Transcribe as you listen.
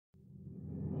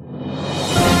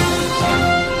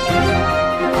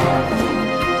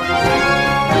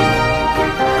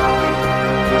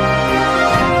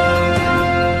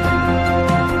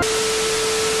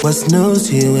What's news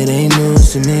to you? It ain't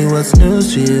news to me. What's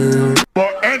news to you?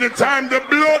 But anytime the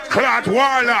blood clot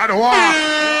warlord walk,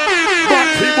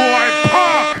 Batty boy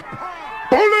park,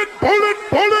 bullet.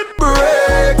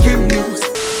 Breaking news.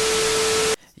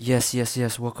 Yes.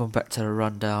 Welcome back to the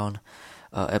rundown,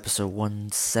 episode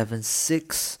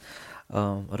 176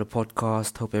 of the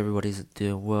podcast. Hope everybody's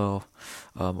doing well.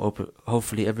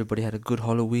 Hopefully everybody had a good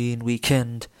Halloween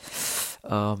weekend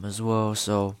as well.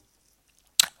 So,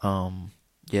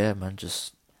 yeah, man,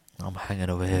 I'm hanging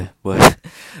over here, but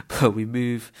we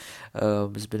move.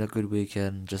 It's been a good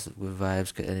weekend, just with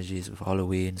vibes, good energies with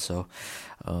Halloween. So,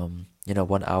 1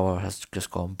 hour has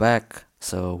just gone back.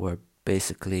 So we're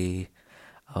basically,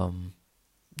 we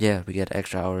get an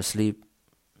extra hour of sleep.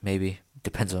 Maybe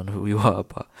depends on who you are,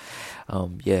 but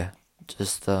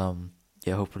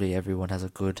hopefully everyone has a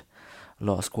good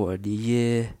last quarter of the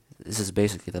year. This is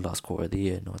basically the last quarter of the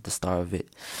year, not the start of it.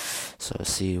 So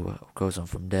see what goes on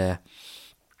from there.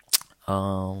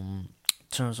 In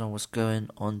terms of what's going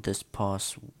on this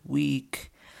past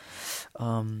week,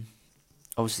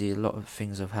 obviously a lot of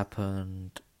things have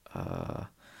happened.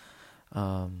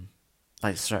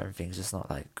 Like certain things, it's not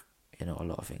like a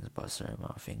lot of things, but a certain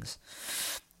amount of things.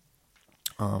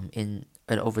 In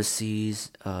overseas,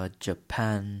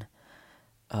 Japan,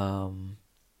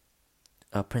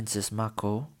 Princess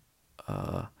Mako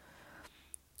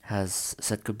has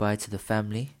said goodbye to the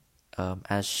family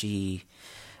as she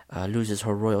loses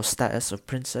her royal status of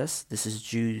princess. This is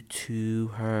due to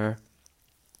her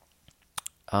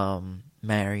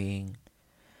marrying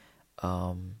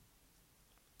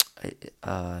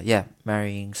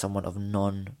someone of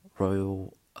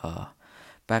non-royal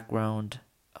background.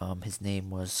 His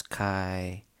name was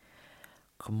Kai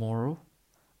Komuro,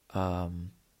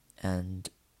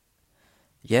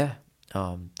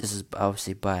 this is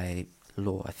obviously by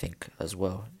law, I think, as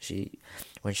well.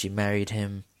 When she married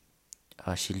him,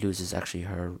 she loses actually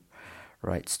her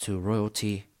rights to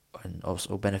royalty and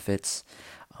also benefits.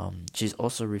 She's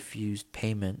also refused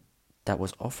payment that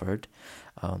was offered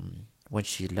when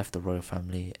she left the royal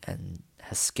family, and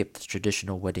has skipped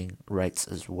traditional wedding rites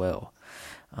as well.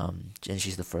 And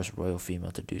she's the first royal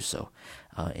female to do so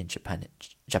in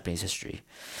Japanese history.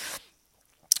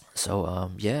 So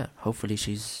hopefully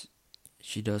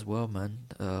she does well, man.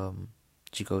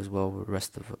 She goes well with the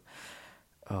rest of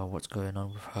what's going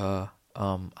on with her.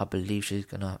 I believe she's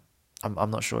gonna.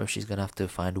 I'm not sure if she's gonna have to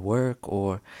find work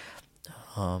or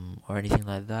anything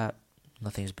like that.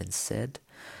 Nothing's been said.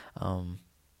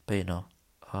 But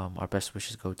our best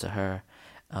wishes go to her,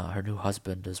 her new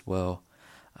husband as well,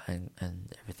 and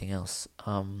everything else.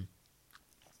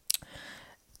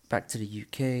 Back to the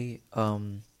UK.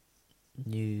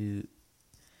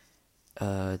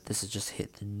 This has just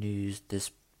hit the news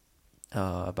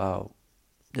about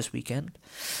this weekend.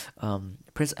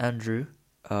 Prince Andrew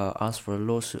asked for a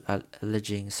lawsuit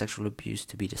alleging sexual abuse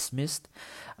to be dismissed.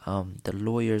 The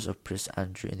lawyers of Prince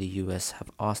Andrew in the US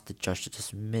have asked the judge to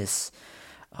dismiss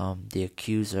the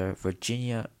accuser,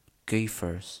 Virginia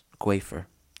Giuffre,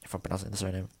 if I'm pronouncing the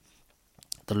surname,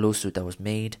 the lawsuit that was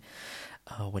made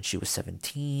when she was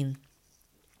 17.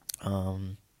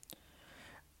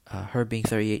 Her being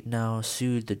 38 now,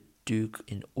 sued the Duke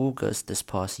in August this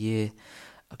past year,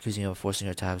 accusing him of forcing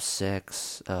her to have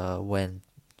sex when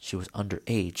she was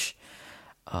underage.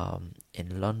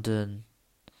 In London,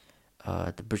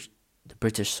 the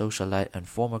British socialite and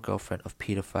former girlfriend of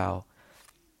paedophile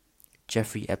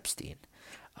Jeffrey Epstein,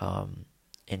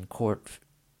 in court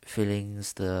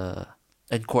filings, the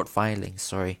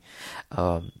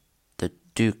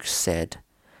Duke said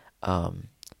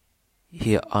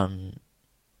he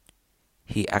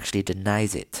actually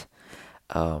denies it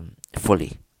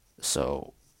fully.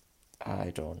 So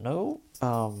I don't know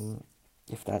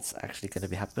if that's actually going to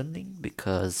be happening,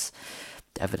 because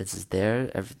the evidence is there.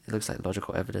 It looks like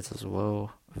logical evidence as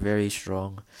well, very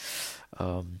strong.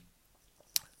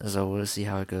 So we'll see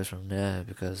how it goes from there,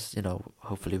 because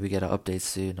hopefully we get an update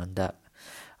soon on that,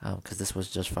 because this was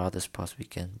just filed this past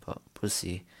weekend, but we'll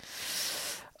see.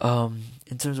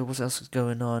 In terms of what else is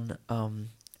going on,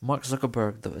 Mark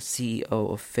Zuckerberg, the CEO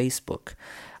of Facebook,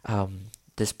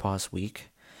 this past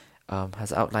week,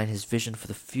 has outlined his vision for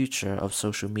the future of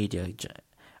social media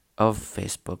of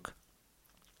Facebook,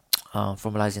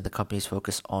 formalizing the company's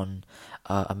focus on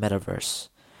a metaverse,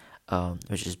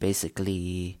 which is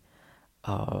basically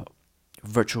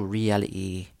virtual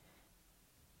reality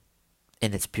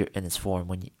in its form.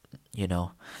 When in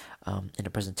a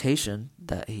presentation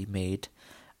that he made,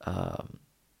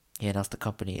 he announced the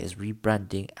company is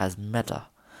rebranding as Meta,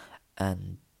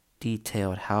 and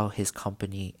detailed how his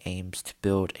company aims to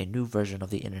build a new version of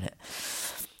the internet.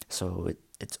 So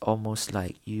it's almost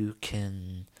like you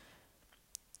can.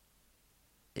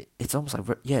 It's almost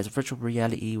like it's virtual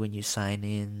reality when you sign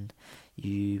in.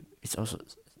 It's also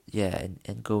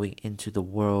and going into the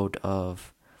world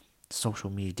of social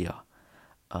media.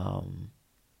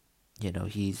 You know,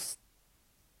 he's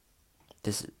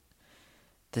this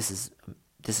this is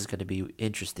this is going to be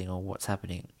interesting on what's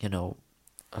happening. You know,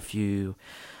 a few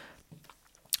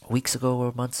weeks ago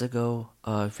or months ago,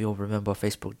 if you'll remember,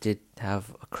 Facebook did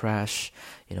have a crash.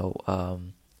 You know,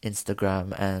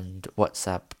 Instagram and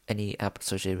WhatsApp, any app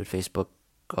associated with Facebook,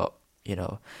 got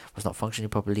was not functioning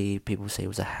properly. People say it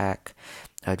was a hack,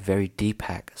 a very deep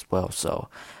hack as well. So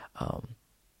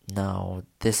now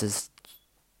this is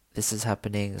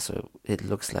happening. So it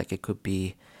looks like it could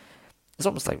be. It's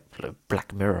almost like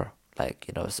Black Mirror, like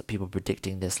so people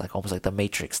predicting this, like almost like the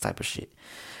Matrix type of shit.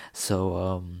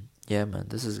 So yeah, man,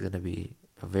 this is gonna be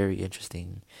a very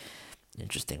interesting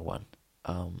one.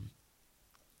 I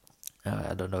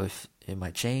don't know if it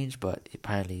might change, but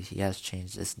apparently he has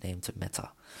changed his name to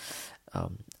Meta,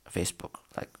 Facebook,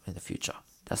 like in the future.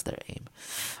 That's their aim.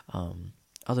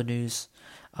 Other news,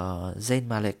 Zayn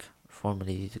Malik,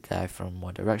 formerly the guy from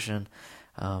One Direction,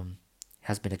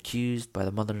 has been accused by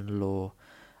his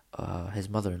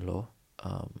mother-in-law,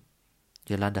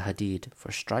 Yolanda Hadid,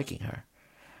 for striking her.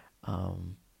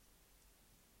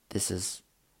 This has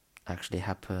actually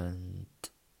happened,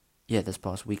 this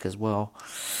past week as well.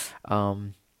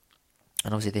 And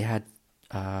obviously they had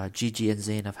Gigi and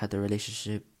Zayn have had their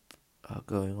relationship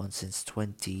going on since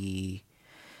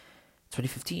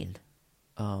 2015,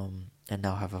 and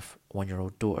now have a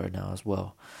 1-year-old daughter now as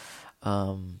well.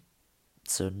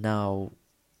 So now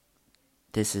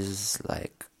this is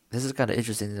kind of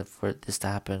interesting for this to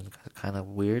happen, kind of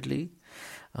weirdly,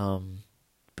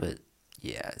 but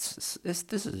yeah, this is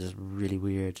just really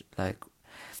weird. Like,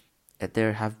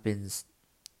 there have been,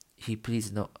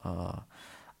 Zayn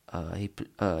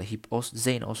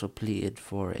also pleaded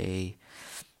for a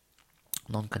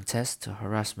non-contest to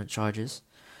harassment charges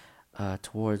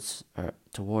towards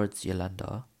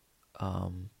Yolanda,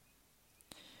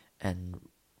 and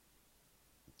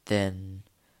then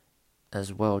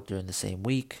as well during the same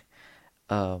week,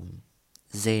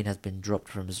 Zayn has been dropped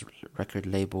from his record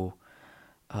label,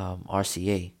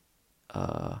 RCA,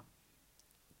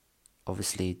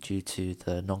 obviously due to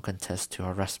the non-contest to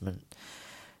harassment,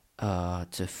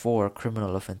 to 4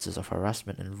 criminal offences of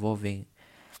harassment involving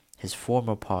his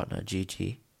former partner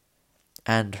Gigi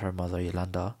and her mother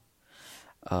Yolanda.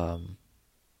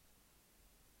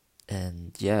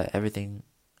 And yeah, everything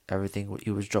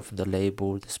he was dropped from the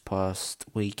label this past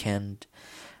weekend.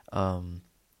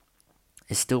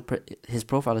 His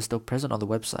profile is still present on the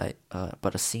website,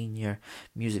 but a senior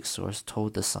music source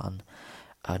told The Sun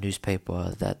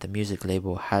newspaper that the music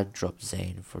label had dropped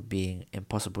Zayn for being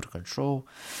impossible to control.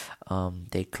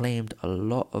 They claimed a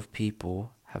lot of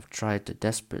people have tried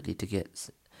desperately to get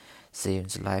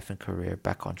Zayn's life and career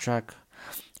back on track.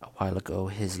 A while ago,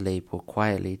 his label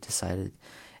quietly decided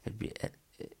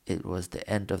it was the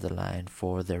end of the line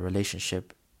for their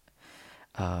relationship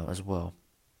as well.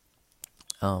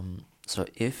 So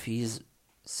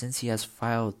since he has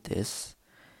filed this,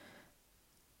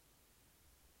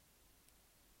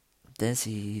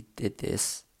 he did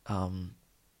this,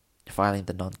 filing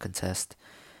the non-contest,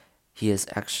 he has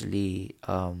actually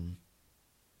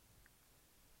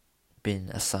been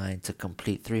assigned to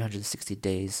complete 360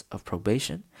 days of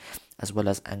probation, as well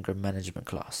as anger management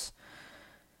classes.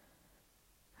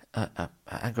 I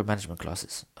don't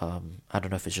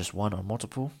know if it's just one or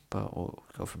multiple, but we'll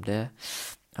go from there.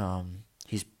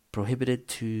 He's prohibited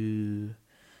to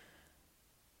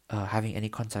having any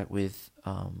contact with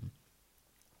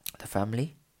the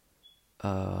family.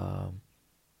 What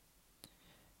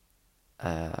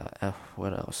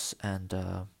else? And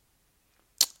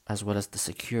as well as the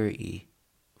security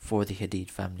for the Hadid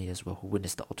family as well, who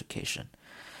witnessed the altercation.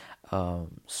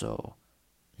 So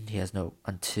he has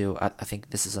until I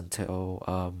think this is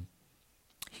until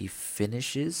he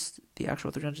finishes the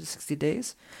actual 360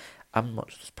 days. I'm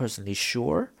not personally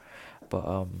sure,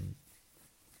 but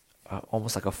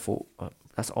almost like a full.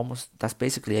 That's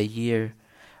basically a year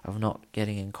of not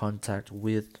getting in contact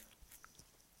with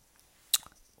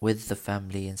the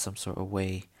family in some sort of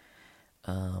way,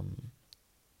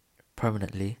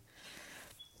 permanently.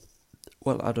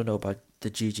 Well, I don't know about the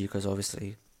Gigi, because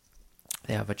obviously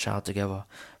they have a child together,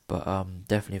 but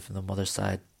definitely from the mother's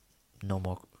side, no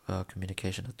more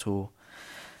communication at all.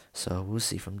 So we'll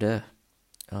see from there.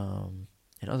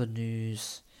 In other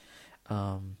news,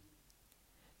 the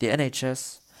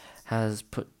NHS has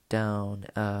put down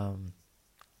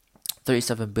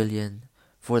 37 billion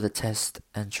for the test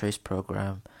and trace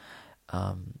program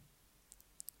and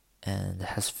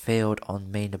has failed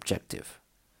on main objective.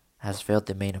 Has failed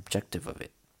the main objective of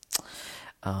it.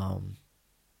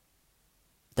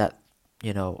 That,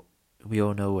 we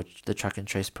all know what the track and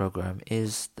trace program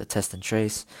is, the test and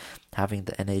trace, having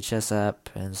the NHS app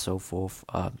and so forth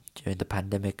during the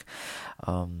pandemic,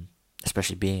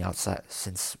 especially being outside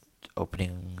since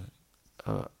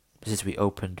we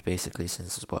opened basically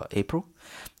since April,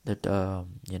 that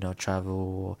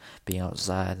travel, being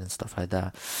outside and stuff like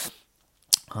that.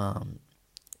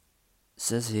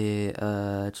 Says here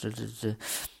the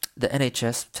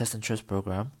NHS test and trace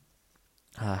program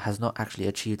has not actually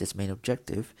achieved its main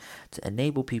objective to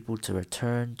enable people to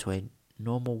return to a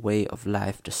normal way of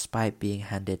life despite being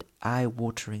handed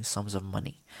eye-watering sums of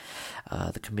money.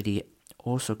 The committee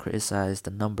also criticized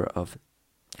the number of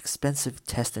expensive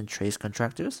test and trace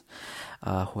contractors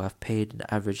who have paid an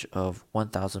average of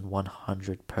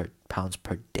 £1,100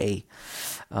 per day.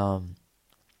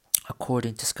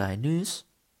 According to Sky News,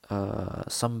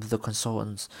 some of the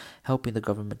consultants helping the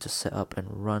government to set up and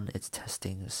run its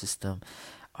testing system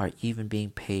are even being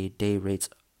paid day rates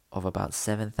of about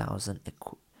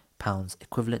 £7,000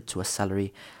 equivalent to a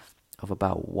salary of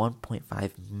about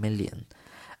 1.5 million.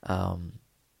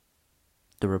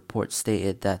 The report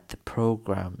stated that the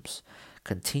program's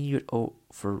continued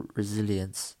over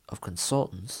resilience of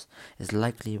consultants is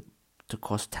likely to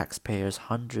cost taxpayers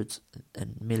hundreds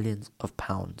and millions of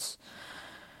pounds.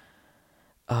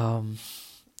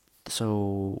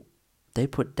 So they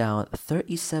put down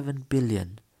 37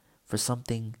 billion for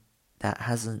something that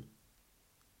hasn't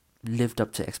lived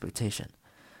up to expectation.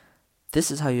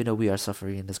 This is how you know we are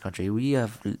suffering in this country. We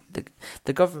have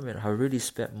the government have really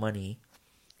spent money.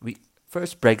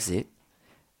 First Brexit,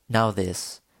 now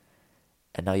this,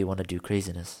 and now you want to do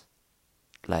craziness.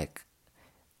 Like,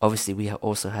 obviously we have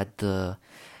also had the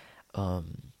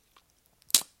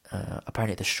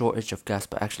apparently the shortage of gas,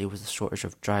 but actually it was the shortage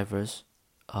of drivers,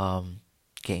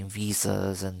 getting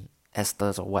visas and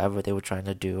ESTAs or whatever they were trying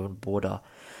to do on border.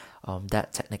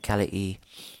 That technicality,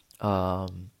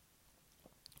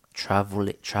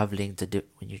 traveling to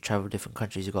when you travel different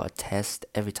countries, you got to test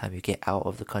every time you get out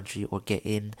of the country or get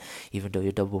in, even though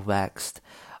you're double vaxxed.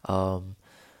 You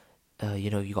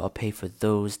got to pay for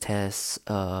those tests.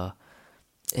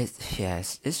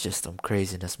 It's just some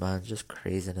craziness, man, just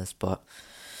craziness. But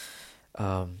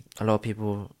a lot of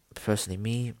people, personally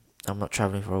me, I'm not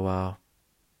traveling for a while,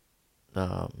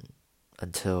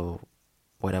 until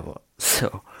whatever.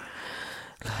 So,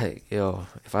 like,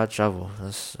 if I travel,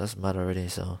 that's mad already.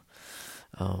 So,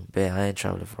 but yeah, I ain't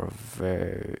traveling for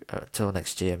till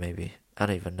next year maybe. I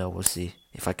don't even know. We'll see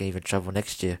if I can even travel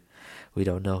next year. We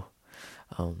don't know.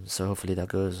 So hopefully that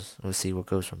goes. We'll see what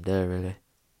goes from there, really.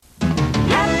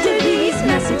 After these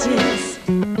messages,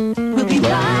 we'll be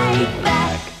right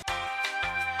back.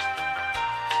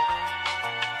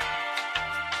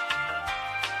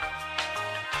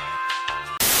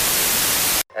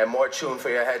 And more tune for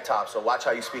your head top, so watch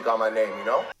how you speak on my name,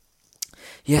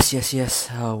 Yes.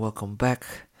 Welcome back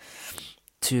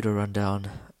to the rundown.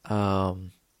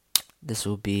 This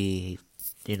will be,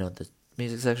 the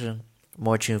music section.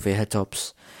 More tune for your head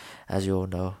tops, as you all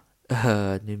know.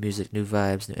 New music, new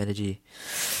vibes, new energy.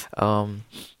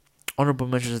 Honorable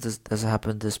mentions that's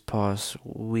happened this past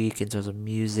week in terms of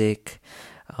music.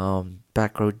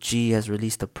 Backroad G has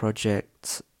released a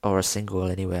project, or a single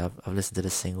anyway. I've listened to the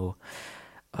single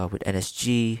with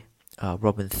NSG.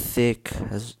 Robin Thicke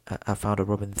I found a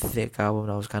Robin Thicke album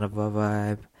that was kind of a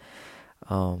vibe.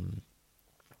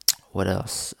 What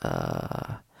else?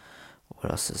 What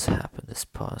else has happened this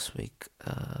past week?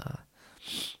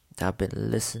 I've been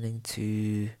listening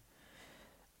to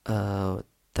that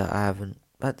I haven't.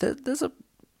 But I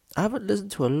haven't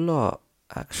listened to a lot,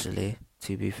 actually,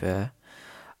 to be fair.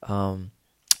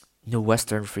 New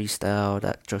Western Freestyle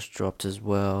that just dropped as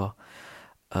well.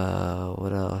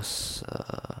 What else?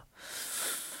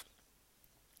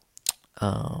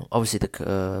 Obviously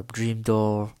the Dream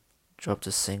Doll dropped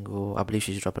a single. I believe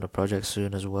she's dropping a project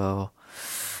soon as well.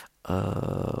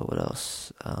 What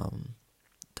else?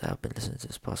 That I've been listening to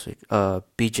this past week.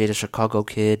 BJ the Chicago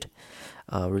Kid,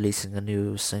 releasing a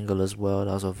new single as well.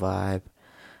 That was a vibe.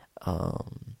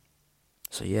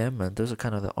 So yeah, man, those are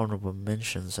kind of the honorable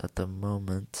mentions at the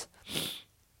moment.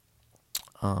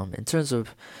 In terms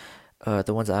of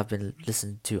the ones that I've been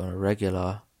listening to on a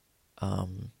regular,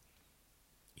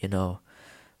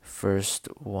 first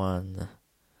one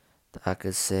that I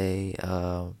could say,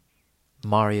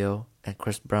 Mario and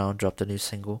Chris Brown dropped a new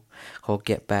single called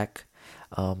Get Back.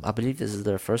 I believe this is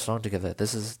their first song together.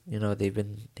 This is, they've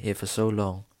been here for so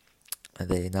long, and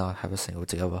they now have a single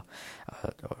together,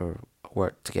 or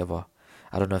work together.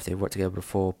 I don't know if they worked together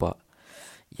before, but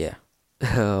yeah.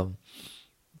 Yeah,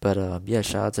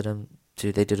 shout out to them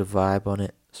too. They did a vibe on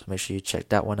it, so make sure you check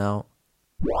that one out.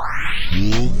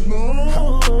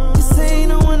 This ain't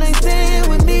no one night stand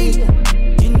with me.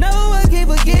 You know I can't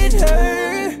forget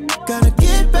her. Gotta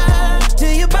get back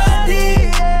to your body.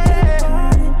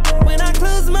 When I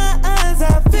close my eyes,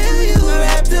 I feel you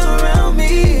wrapped around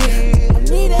me. I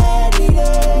need it.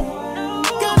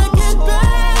 Gotta get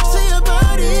back to your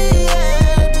body,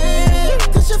 yeah,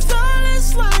 baby. 'Cause you're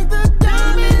flawless like the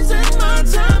diamonds in my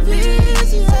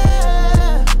timepiece,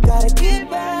 yeah. Gotta get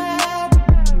back.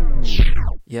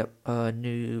 Yep, a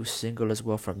new single as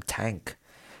well from Tank.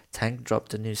 Tank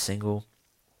dropped a new single.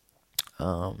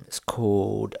 It's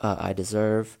called I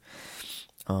Deserve.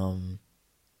 I'm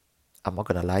not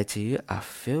gonna lie to you, I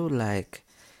feel like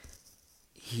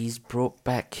he's brought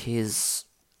back his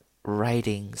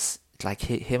writings. Like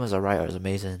him as a writer is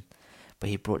amazing, but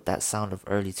he brought that sound of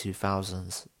early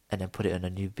 2000s and then put it in a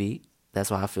new beat. That's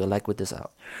what I feel like with this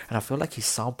out. And I feel like he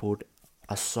sampled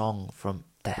a song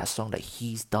that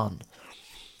he's done,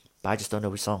 but I just don't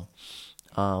know which song.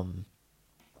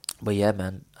 But yeah,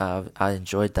 man, I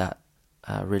enjoyed that.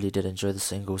 I really did enjoy the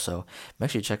single, so make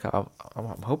sure you check out.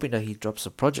 I'm hoping that he drops a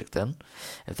project then,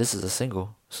 if this is a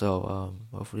single. So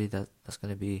hopefully that's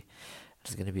gonna be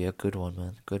a good one,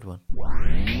 man. Good one.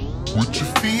 Put your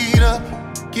feet up,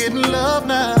 getting love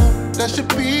now. That should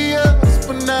be us,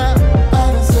 but now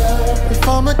I deserve. If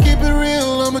I'ma keep it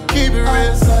real, I'ma keep it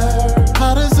real.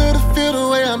 I deserve to feel the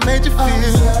way I made you feel.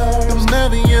 It was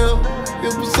never you,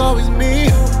 it was always me.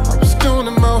 I was doing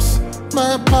the most.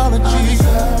 My apologies.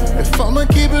 If I'ma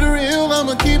keep it real,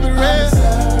 I'ma keep it real.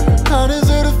 I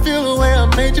deserve to feel the way I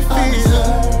made you feel.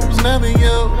 It was never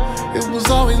you, it was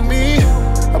always me.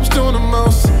 I was doing the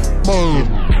most.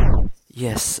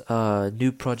 Yes,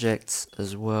 new projects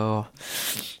as well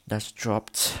that's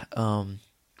dropped. One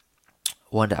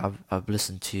that I've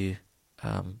listened to,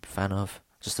 fan of,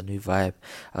 just a new vibe.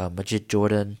 Majid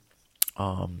Jordan.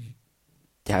 I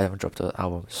haven't dropped an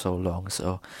album in so long,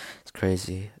 so it's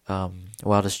crazy.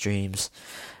 Wildest Dreams,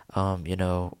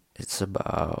 it's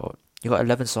about, you got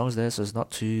 11 songs there, so it's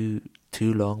not too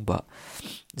long, but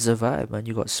it's a vibe, man.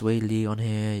 You got Sway Lee on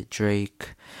here,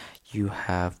 Drake, you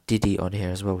have Diddy on here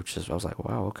as well, I was like,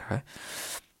 wow, okay.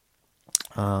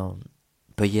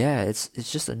 But yeah,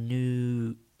 it's just a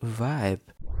new vibe.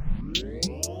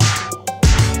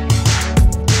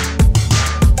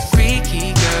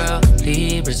 Freaky girl,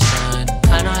 Libra sign.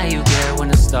 I know how you get when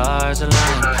the stars align.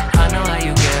 I know how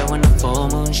you get when the full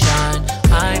moon shine.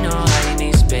 I know how you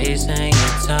need space and your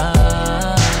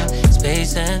time.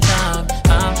 Space and time.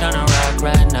 I'm tryna rock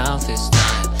right now this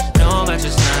time. Know about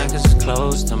your snack, cause it's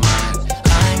close to mine.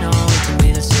 I know it can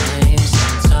be the same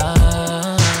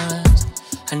sometimes.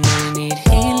 I know you need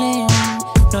healing.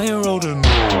 Know you're older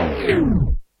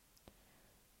now.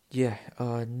 Yeah,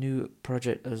 new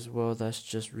project as well that's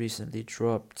just recently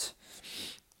dropped.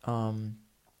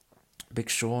 Big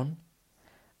Sean,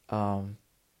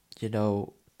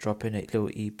 dropping a little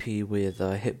EP with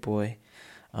Hit Boy.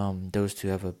 Those two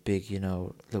have a big,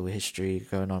 little history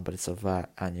going on, but it's a vibe,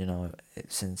 and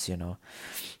since the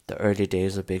early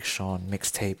days of Big Sean,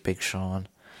 mixtape Big Sean.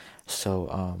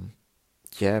 So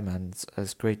yeah, man,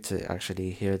 it's great to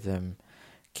actually hear them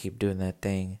keep doing that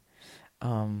thing.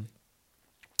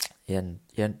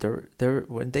 They're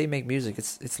when they make music,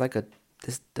 it's like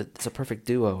it's a perfect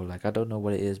duo. Like, I don't know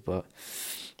what it is, but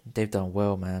they've done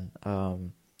well, man.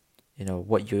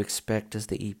 What You Expect is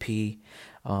the EP.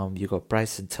 You got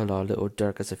Bryson Tiller, Little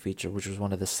Durk as a feature, which was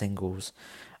one of the singles.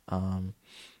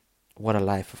 What a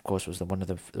Life, of course, was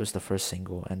the first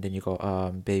single, and then you got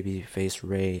Babyface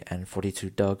Ray and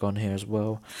 42 Dugg on here as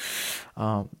well.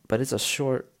 But it's a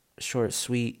short,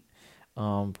 sweet,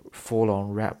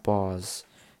 full-on rap bars.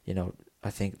 I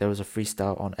think there was a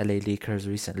freestyle on LA Leakers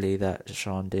recently that Big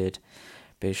Sean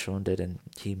did, and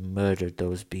he murdered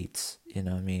those beats, you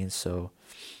know what I mean? So,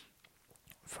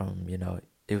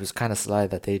 it was kind of sly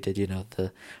that they did,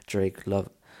 the Drake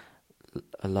Love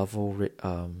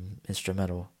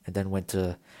instrumental, and then went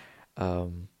to, I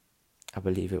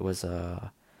believe it was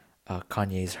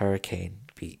Kanye's Hurricane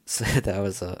beat. So that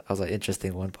was a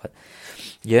interesting one, but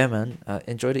yeah, man,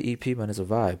 enjoy the EP, man. It's a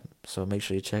vibe, so make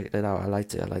sure you check it out. I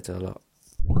liked it a lot.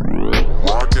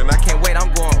 I can't wait,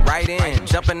 I'm going right in.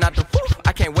 Jumping out the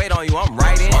I can't wait on you, I'm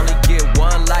right in. Only get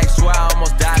one life, swear I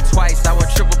almost died twice. I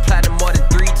went triple platinum more than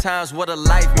 3 times. Sometimes what a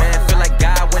life, man. Feel like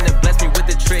God went and blessed me with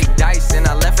the trick dice. And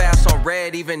I left her house on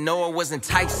red, even though it was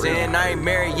enticing. I ain't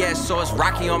married yet, so it's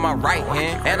Rocky on my right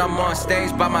hand. And I'm on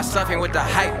stage by myself and with the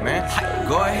hype, man.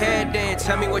 Go ahead then,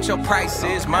 tell me what your price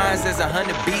is. Mine's is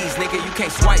 100 B's, nigga, you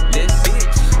can't swipe this.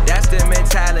 That's the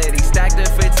mentality, stack the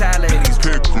fatalities.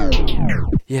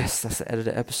 Yes, that's the end of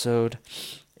the episode.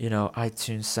 You know,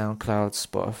 iTunes, SoundCloud,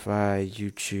 Spotify,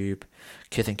 YouTube,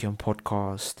 Kith and Kim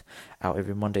podcast, out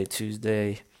every Monday,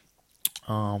 Tuesday.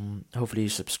 Hopefully you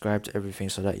subscribe to everything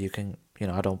so that you can, you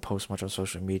know, I don't post much on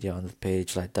social media on the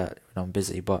page like that when I'm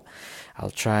busy, but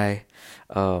I'll try.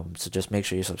 So just make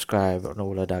sure you subscribe and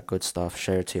all of that good stuff.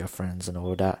 Share it to your friends and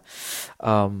all that.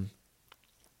 Well,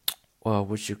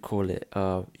 what you call it?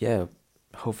 Yeah,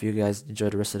 hope you guys enjoy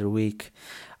the rest of the week.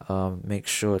 Make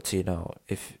sure to, you know,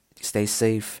 stay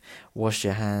safe, wash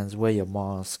your hands, wear your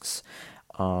masks,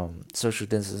 social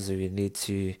distance if you need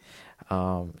to,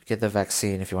 get the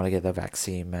vaccine if you want to get the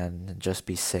vaccine, man, and just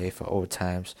be safe at all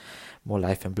times. More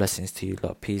life and blessings to you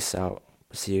lot. Peace out.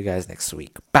 See you guys next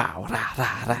week. Bow, rah,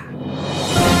 rah, rah.